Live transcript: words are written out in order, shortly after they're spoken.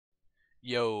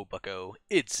Yo, Bucko,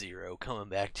 it's Zero coming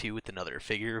back to you with another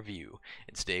figure review.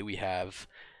 And today we have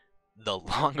the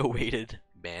long-awaited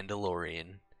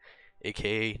Mandalorian,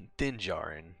 aka Din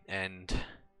Djarin. And,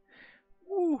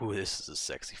 ooh, this is a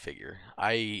sexy figure.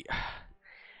 I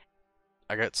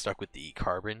got stuck with the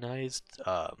carbonized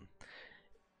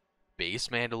base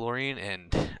Mandalorian,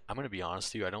 and I'm gonna be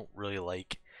honest with you, I don't really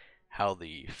like how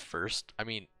the first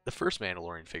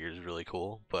Mandalorian figure is really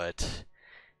cool, but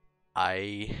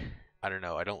I I don't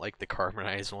know. I don't like the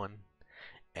carbonized one.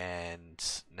 And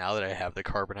now that I have the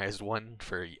carbonized one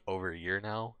for over a year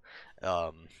now,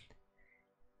 um,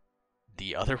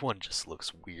 the other one just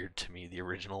looks weird to me, the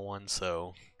original one.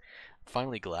 So I'm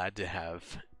finally glad to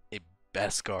have a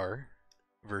Beskar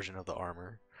version of the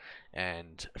armor.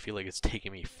 And I feel like it's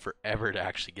taken me forever to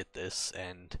actually get this.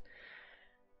 And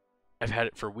I've had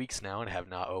it for weeks now and have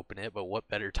not opened it. But what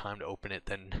better time to open it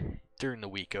than during the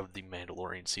week of the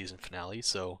Mandalorian season finale?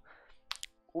 So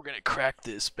we're gonna crack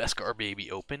this Beskar baby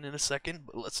open in a second,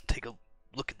 but let's take a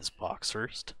look at this box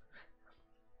first.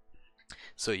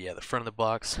 So yeah, the front of the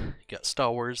box, you got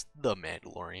Star Wars, The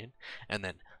Mandalorian, and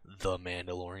then The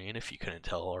Mandalorian, if you couldn't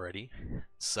tell already.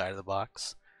 Side of the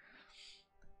box,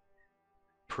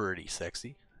 pretty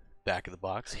sexy. Back of the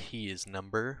box, he is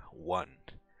number 1.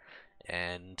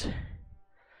 And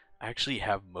I actually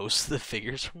have most of the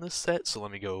figures from this set, so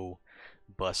let me go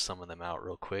bust some of them out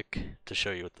real quick to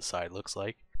show you what the side looks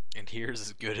like. And here's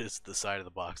as good as the side of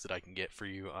the box that I can get for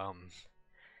you.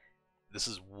 This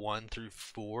is 1 through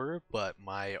 4, but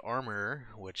my armor,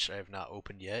 which I have not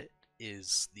opened yet,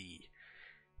 is the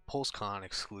PulseCon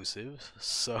exclusive,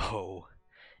 so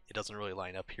it doesn't really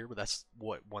line up here, but that's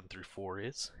what 1 through 4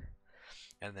 is.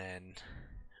 And then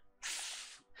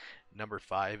number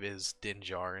 5 is Din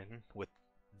Djarin with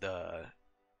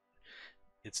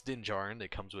it's Din Djarin that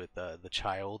comes with the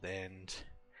child and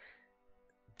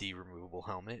the removable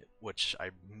helmet, which I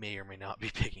may or may not be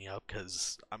picking up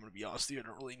because I'm going to be honest with you, I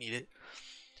don't really need it.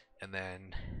 And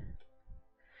then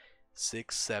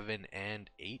 6, 7, and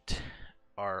 8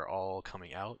 are all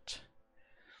coming out.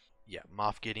 Yeah,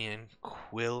 Moff Gideon,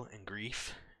 Quill, and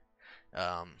Grief.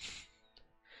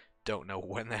 Don't know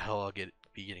when the hell I'll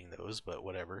be getting those, but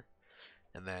whatever.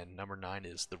 And then number 9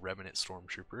 is the Revenant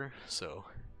Stormtrooper. So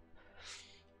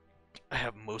I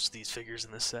have most of these figures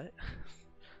in this set.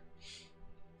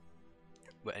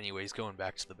 But anyways, going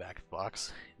back to the back of the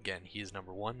box, again, he is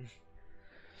number 1.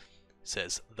 It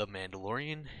says, The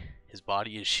Mandalorian. His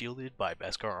body is shielded by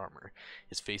Beskar armor.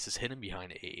 His face is hidden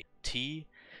behind a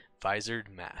T-visored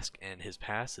mask, and his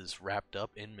past is wrapped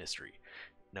up in mystery.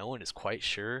 No one is quite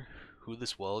sure who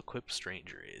this well-equipped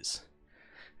stranger is.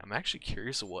 I'm actually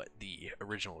curious of what the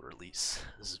original release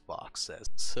this box says.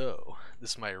 So,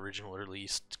 this is my original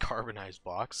release carbonized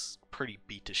box. Pretty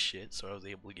beat to shit, so I was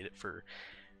able to get it for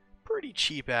pretty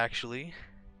cheap actually.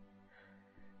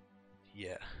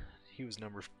 Yeah, he was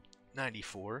number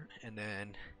 94, and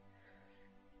then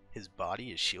his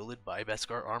body is shielded by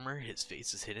Beskar armor. His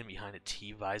face is hidden behind a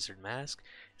T-visored mask.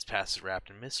 His past is wrapped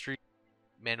in mystery.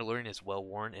 Mandalorian is well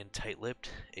worn and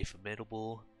tight-lipped, a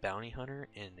formidable bounty hunter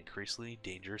in an increasingly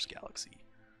dangerous galaxy.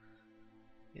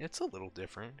 Yeah, it's a little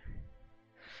different.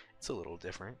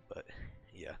 But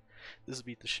yeah, this is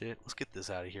beat the shit. Let's get this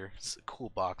out of here. It's a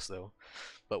cool box though,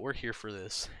 but we're here for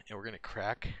this, and we're gonna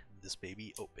crack this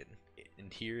baby open.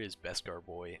 And here is Beskar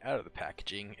boy out of the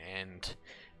packaging. And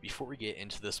before we get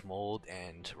into this mold,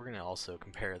 and we're gonna also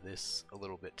compare this a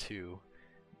little bit too,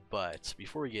 but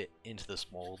before we get into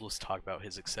this mold, let's talk about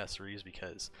his accessories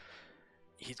because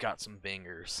he's got some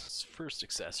bangers. His first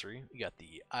accessory, we got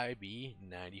the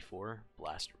IB-94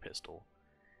 blaster pistol.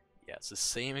 Yeah, it's the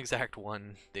same exact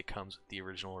one that comes with the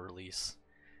original release,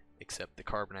 except the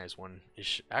carbonized one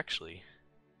is actually,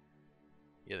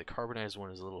 yeah, the carbonized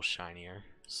one is a little shinier,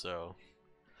 so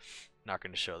not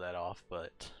going to show that off,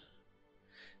 but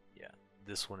yeah,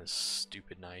 this one is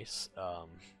stupid nice.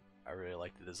 I really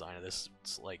like the design of this.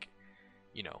 It's like,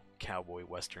 you know, cowboy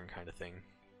western kind of thing.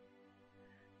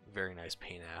 Very nice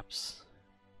paint apps.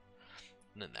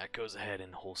 And then that goes ahead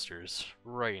and holsters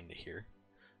right into here.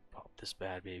 Pop this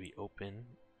bad baby open,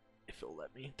 if it'll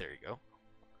let me. There you go.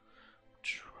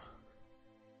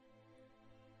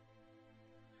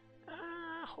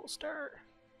 Holster.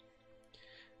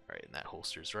 Alright, and that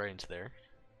holsters right into there.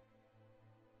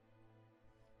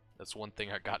 That's one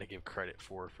thing I gotta give credit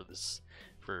for this,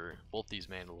 for both these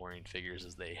Mandalorian figures,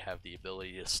 is they have the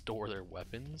ability to store their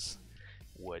weapons,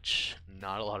 which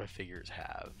not a lot of figures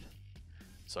have.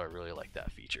 So I really like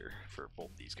that feature for both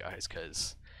these guys,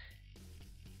 because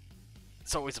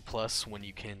it's always a plus when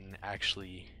you can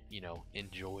actually, you know,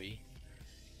 enjoy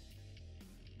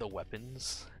the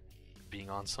weapons being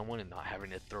on someone and not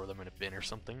having to throw them in a bin or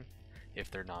something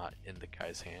if they're not in the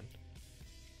guy's hand.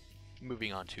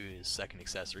 Moving on to his second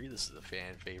accessory, this is a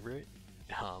fan favorite.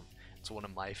 It's one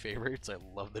of my favorites. I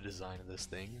love the design of this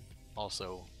thing.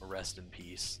 Also, rest in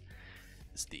peace.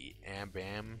 It's the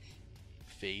Am-Bam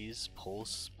Phase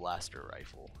Pulse Blaster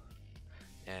Rifle.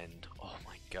 And oh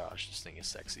my gosh, this thing is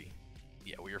sexy.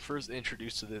 Yeah, we were first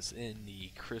introduced to this in the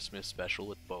Christmas special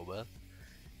with Boba,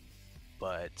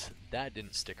 but that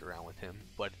didn't stick around with him.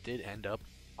 But it did end up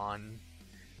on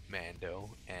Mando,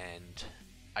 and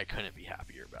I couldn't be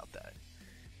happier about that.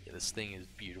 Yeah, this thing is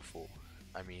beautiful.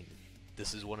 I mean,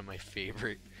 this is one of my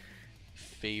favorite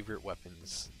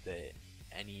weapons that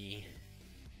any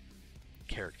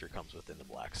character comes with in the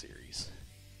Black Series.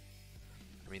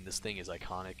 I mean, this thing is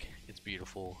iconic. It's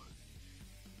beautiful.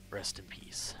 Rest in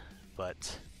peace. But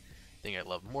the thing I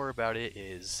love more about it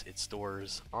is it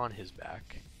stores on his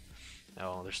back.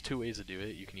 Now, there's two ways to do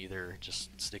it. You can either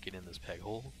just stick it in this peg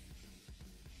hole,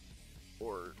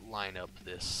 or line up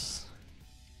this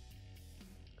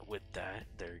with that.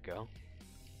 There you go.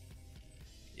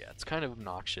 Yeah, it's kind of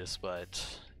obnoxious,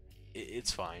 but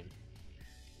it's fine.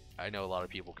 I know a lot of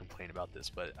people complain about this,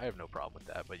 but I have no problem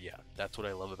with that. But yeah, that's what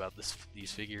I love about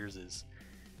these figures is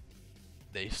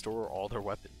they store all their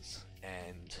weapons,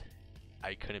 and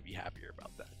I couldn't be happier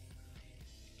about that.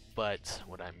 But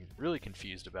what I'm really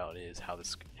confused about is how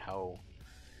this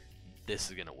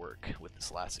is gonna work with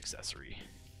this last accessory,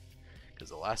 because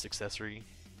the last accessory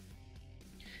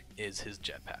is his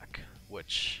jetpack,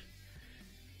 which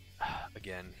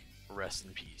again, rest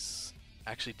in peace.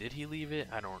 Actually, did he leave it?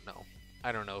 I don't know.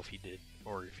 I don't know if he did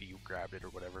or if he grabbed it or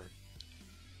whatever.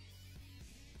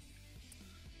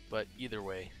 But either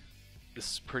way,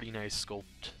 this is pretty nice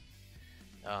sculpt.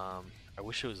 I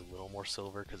wish it was a little more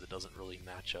silver because it doesn't really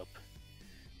match up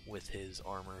with his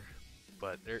armor.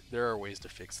 But there are ways to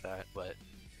fix that, but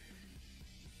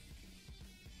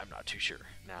I'm not too sure.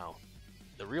 Now,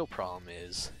 the real problem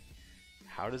is,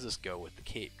 how does this go with the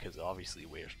cape? Because obviously,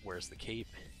 where's the cape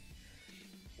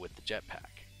with the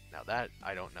jetpack? Now that,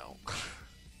 I don't know. I'm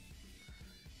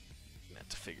gonna have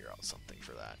to figure out something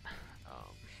for that.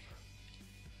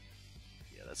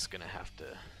 Yeah, that's gonna have to,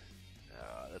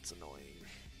 that's annoying.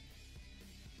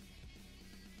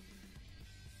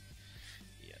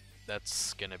 Yeah,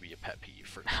 that's gonna be a pet peeve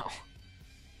for now.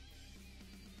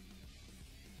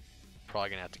 Probably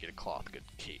gonna have to get a cloth good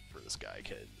cape for this guy,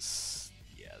 because,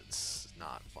 yeah, it's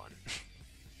not fun.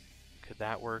 Could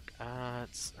that work?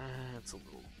 It's a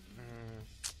little...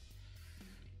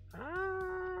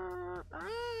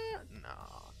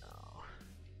 no.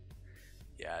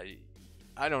 Yeah,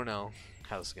 I don't know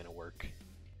how this is gonna work.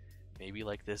 Maybe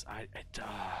like this.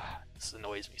 This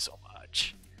annoys me so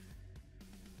much.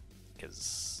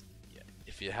 Because, yeah,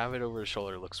 if you have it over the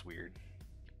shoulder, it looks weird.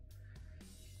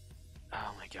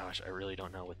 Oh my gosh, I really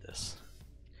don't know with this.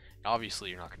 Obviously,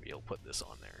 you're not gonna be able to put this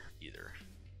on there either.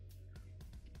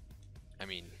 I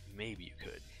mean, maybe you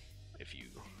could if you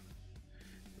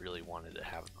really wanted to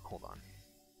have. Hold on.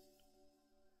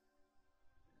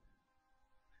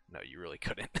 No, you really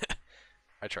couldn't.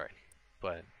 I tried,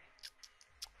 but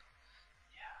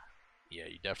yeah,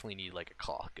 you definitely need like a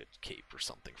cloth good cape or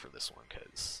something for this one,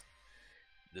 because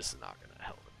this is not gonna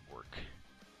help it work.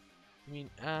 I mean,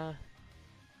 no.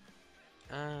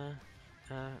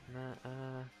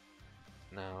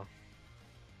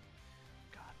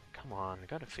 God, come on, I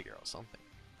gotta figure out something.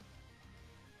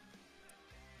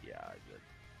 Yeah,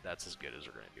 that's as good as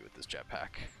we're gonna do with this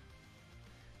jetpack.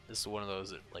 This is one of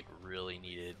those that like really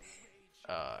needed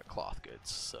cloth goods,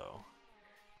 so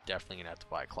definitely gonna have to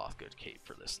buy a cloth good cape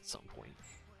for this at some point.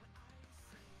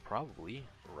 Probably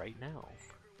right now.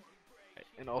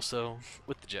 And also,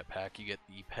 with the jetpack, you get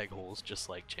the peg holes just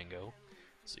like Django.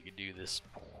 So you can do this,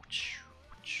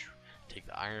 take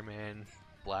the Iron Man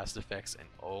blast effects, and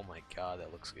oh my god,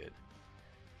 that looks good.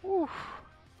 Woo.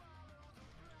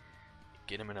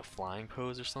 Get him in a flying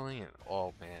pose or something, and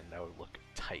oh man, that would look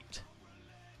tight.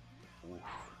 Oof.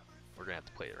 We're gonna have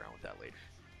to play around with that later.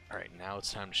 Alright, now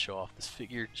it's time to show off this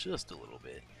figure just a little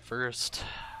bit. First,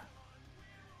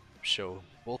 show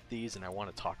both these, and I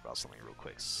want to talk about something real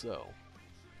quick. So,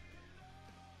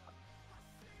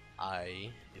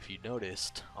 if you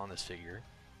noticed on this figure,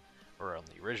 or on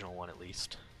the original one at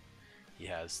least, he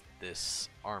has this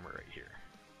armor right here.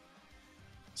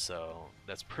 So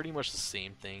that's pretty much the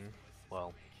same thing.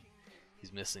 Well,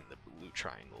 he's missing the blue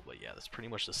triangle, but yeah, that's pretty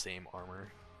much the same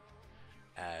armor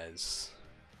as,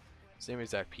 same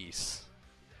exact piece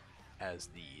as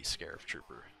the Scarif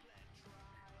Trooper.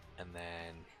 And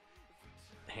then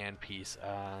the hand piece,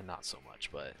 not so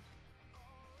much, but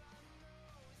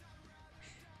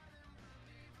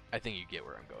I think you get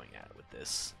where I'm going at with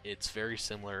this. It's very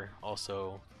similar.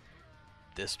 Also,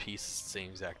 this piece is the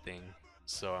same exact thing.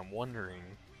 So I'm wondering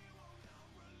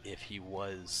if he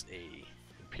was a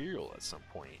Imperial at some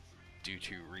point due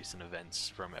to recent events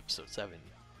from Episode 7.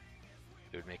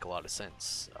 It would make a lot of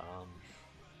sense.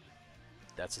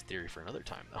 That's a theory for another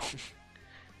time, though.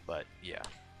 But yeah,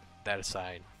 that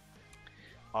aside,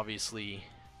 obviously,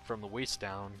 from the waist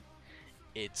down,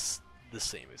 it's the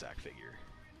same exact figure.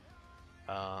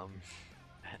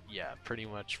 Yeah, pretty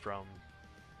much from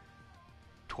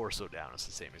torso down, it's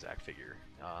the same exact figure.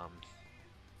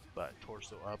 But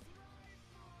torso up,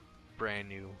 brand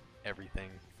new, everything.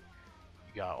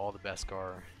 You got all the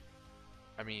Beskar.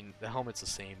 I mean, the helmet's the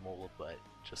same mold, but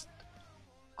just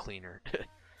cleaner.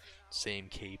 Same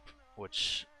cape,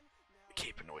 which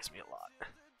cape annoys me a lot.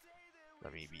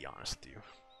 Let me be honest with you.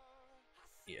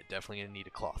 Yeah, definitely gonna need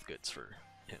a cloth goods for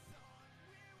him.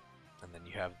 And then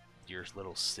you have your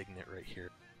little signet right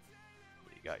here.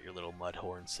 You got your little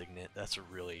Mudhorn signet. That's a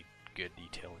really good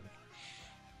detailing.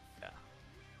 Yeah.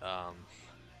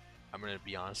 I'm gonna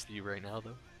be honest with you right now,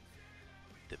 though.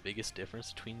 The biggest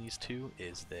difference between these two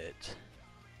is that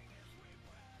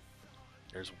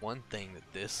there's one thing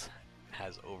that this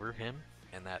has over him,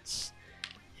 and that's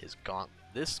his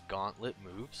this gauntlet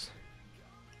moves,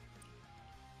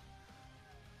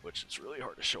 which is really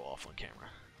hard to show off on camera.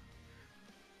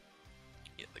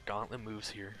 Yeah, the gauntlet moves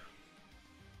here,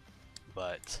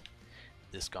 but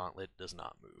this gauntlet does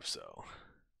not move, so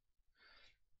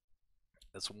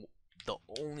that's the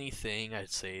only thing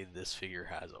I'd say this figure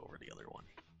has over the other one.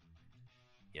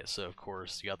 Yeah, so of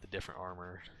course you got the different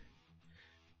armor.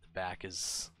 The back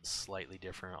is slightly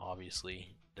different,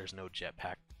 obviously. There's no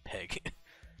jetpack peg.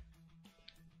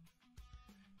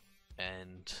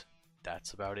 And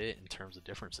that's about it in terms of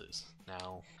differences.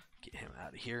 Now, get him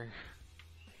out of here.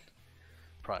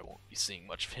 Probably won't be seeing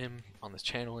much of him on this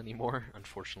channel anymore,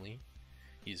 unfortunately.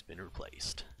 He's been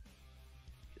replaced.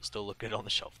 He'll still look good on the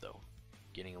shelf though.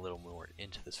 Getting a little more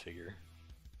into this figure.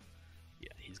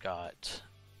 Yeah, he's got...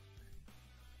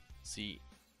 See,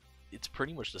 it's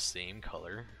pretty much the same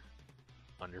color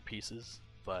underpieces,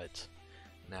 but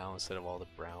now instead of all the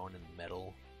brown and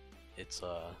metal, it's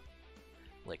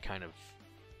like kind of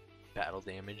battle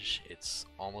damage. It's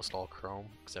almost all chrome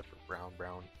except for brown,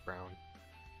 brown, brown.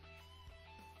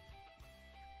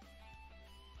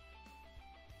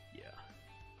 Yeah,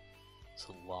 it's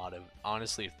a lot of...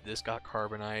 Honestly, if this got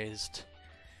carbonized,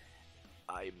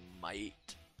 I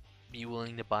might be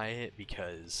willing to buy it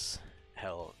because,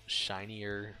 hell,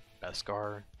 shinier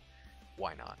Beskar,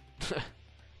 why not?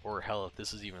 Or hell, if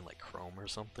this is even like chrome or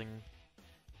something,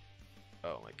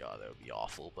 oh my god, that would be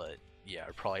awful. But yeah,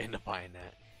 I'd probably end up buying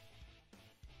that.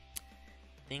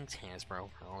 Thanks, Hasbro,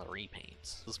 for all the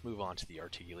repaints. Let's move on to the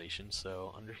articulation.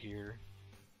 So under here,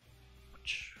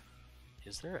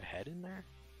 is there a head in there?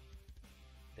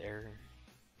 There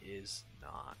is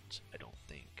not, I don't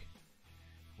think,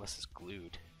 unless it's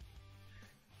glued.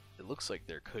 It looks like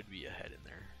there could be a head in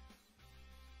there.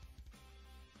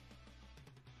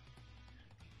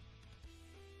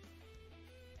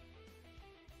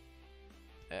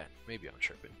 Maybe I'm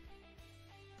tripping.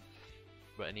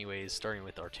 But anyways, starting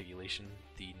with articulation,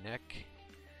 the neck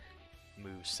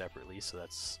moves separately, so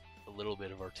that's a little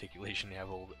bit of articulation you have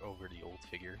over the old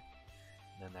figure.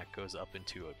 And then that goes up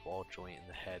into a ball joint in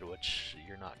the head, which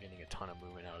you're not getting a ton of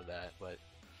movement out of that, but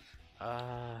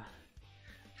I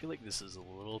feel like this is a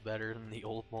little better than the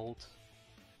old mold.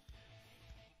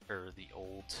 Or the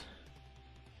old...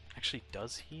 Actually,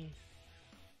 does he?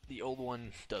 The old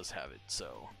one does have it,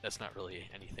 so that's not really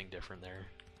anything different there.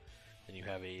 Then you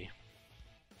have a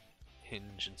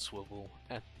hinge and swivel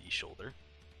at the shoulder,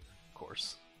 of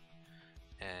course.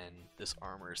 And this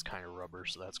armor is kind of rubber,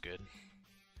 so that's good.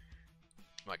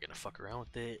 Am I gonna fuck around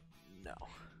with it? No.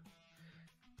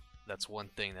 That's one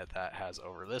thing that has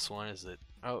over this one is that,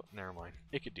 oh, never mind.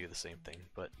 It could do the same thing,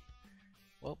 but,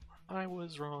 well, I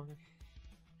was wrong.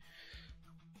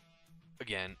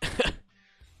 Again.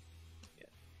 Yeah.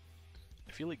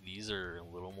 I feel like these are a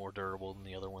little more durable than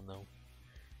the other one, though.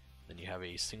 Then you have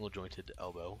a single jointed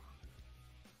elbow.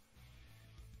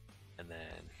 And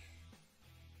then,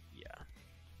 yeah.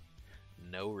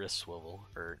 No wrist swivel,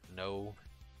 or no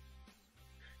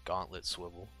gauntlet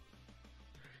swivel.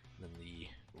 And then the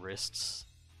wrists,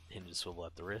 hinge and swivel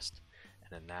at the wrist,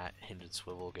 and then that hinge and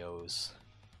swivel goes,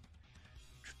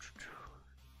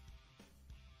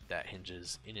 that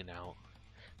hinges in and out,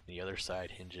 and the other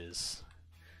side hinges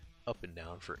up and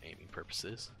down for aiming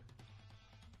purposes.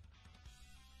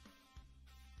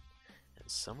 And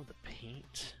some of the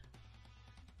paint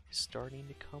is starting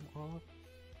to come off.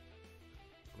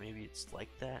 Maybe it's like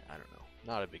that, I don't know.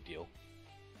 not a big deal.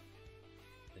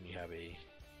 Then you have a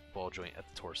ball joint at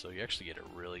the torso. You actually get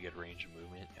a really good range of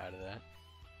movement out of that.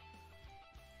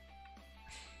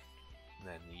 And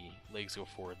then the legs go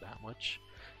forward that much,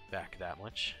 back that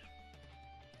much.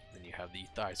 Then you have the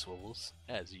thigh swivels,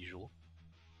 as usual,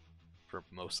 for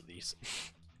most of these.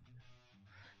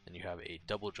 Then you have a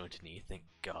double jointed knee, thank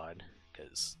God,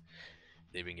 because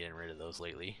they've been getting rid of those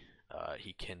lately.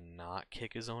 He cannot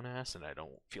kick his own ass, and I don't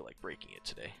feel like breaking it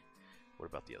today. What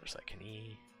about the other side? Can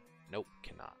he? Nope,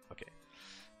 cannot. Okay.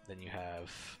 Then you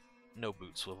have no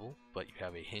boot swivel, but you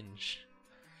have a hinge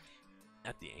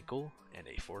at the ankle and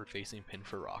a forward-facing pin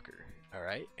for rocker.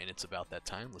 Alright, and it's about that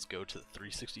time. Let's go to the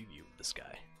 360 view of this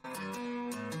guy.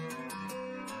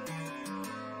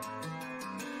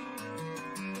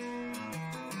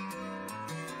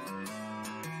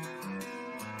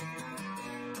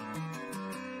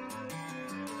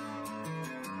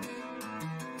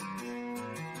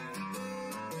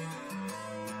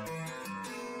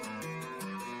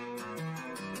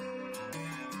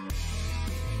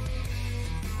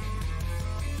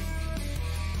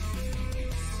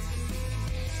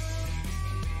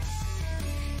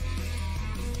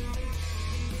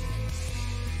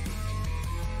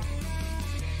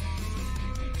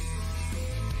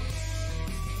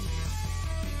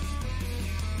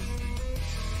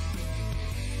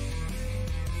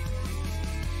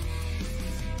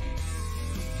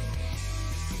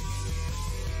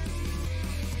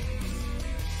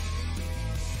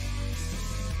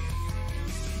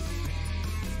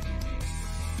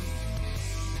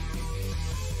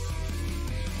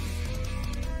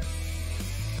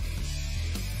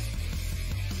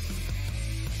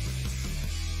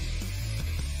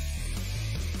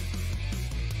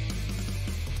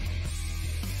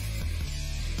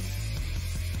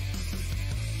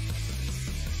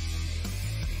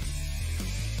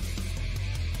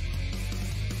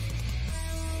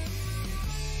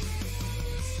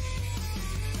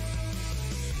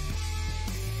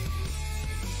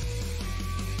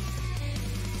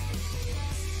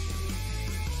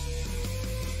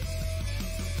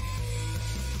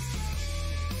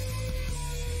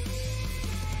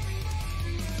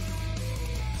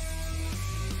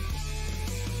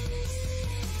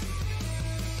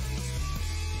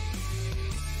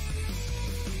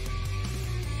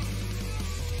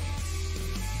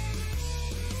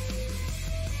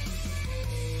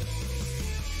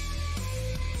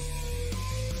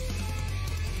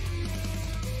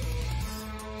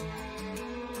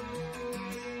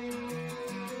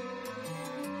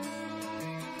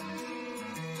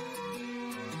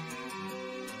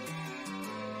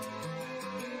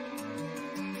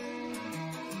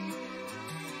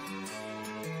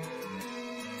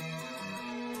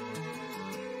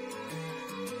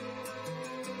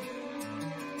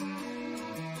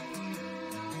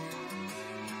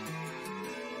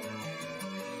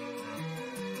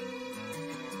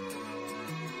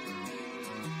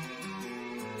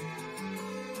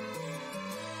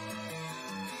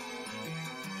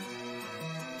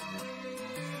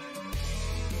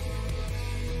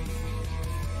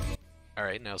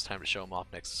 Alright, now it's time to show him off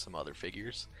next to some other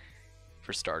figures.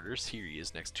 For starters, here he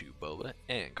is next to Boba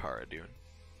and Cara Dune.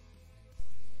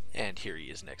 And here he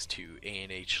is next to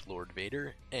A&H Lord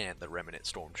Vader and the Remnant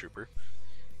Stormtrooper.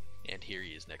 And here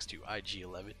he is next to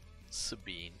IG-11,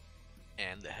 Sabine,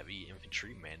 and the Heavy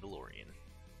Infantry Mandalorian.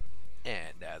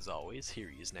 And as always, here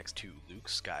he is next to Luke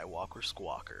Skywalker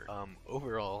Squawker.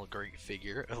 Overall, great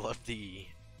figure. I loved the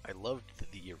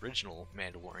original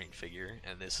Mandalorian figure,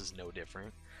 and this is no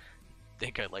different. I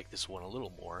think I like this one a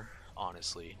little more,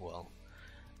 honestly. Well,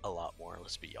 a lot more,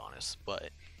 let's be honest.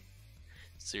 But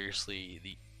seriously,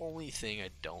 the only thing I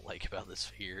don't like about this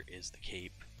figure is the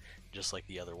cape, just like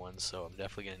the other ones. So I'm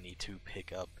definitely going to need to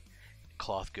pick up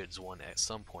Cloth Goods one at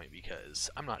some point, because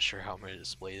I'm not sure how I'm going to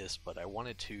display this, but I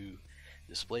wanted to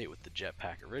display it with the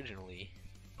jetpack originally,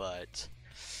 but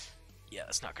yeah,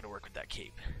 it's not going to work with that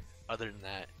cape. Other than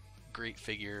that, great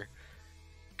figure.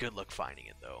 Good luck finding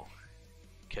it though,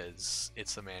 because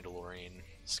it's the Mandalorian.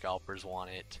 Scalpers want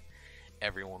it,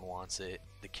 everyone wants it,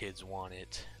 the kids want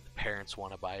it, the parents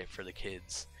want to buy it for the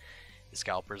kids, the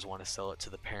scalpers want to sell it to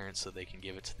the parents so they can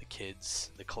give it to the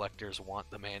kids, the collectors want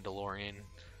the Mandalorian.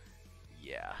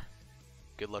 Yeah,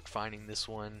 good luck finding this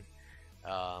one.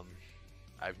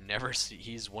 I've never seen,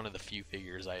 he's one of the few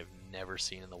figures I have never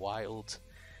seen in the wild,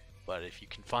 but if you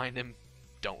can find him,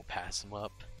 don't pass him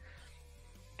up.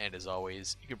 And as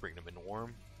always, you can bring them in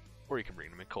warm, or you can bring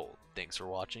them in cold. Thanks for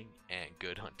watching, and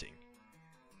good hunting.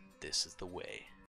 This is the way.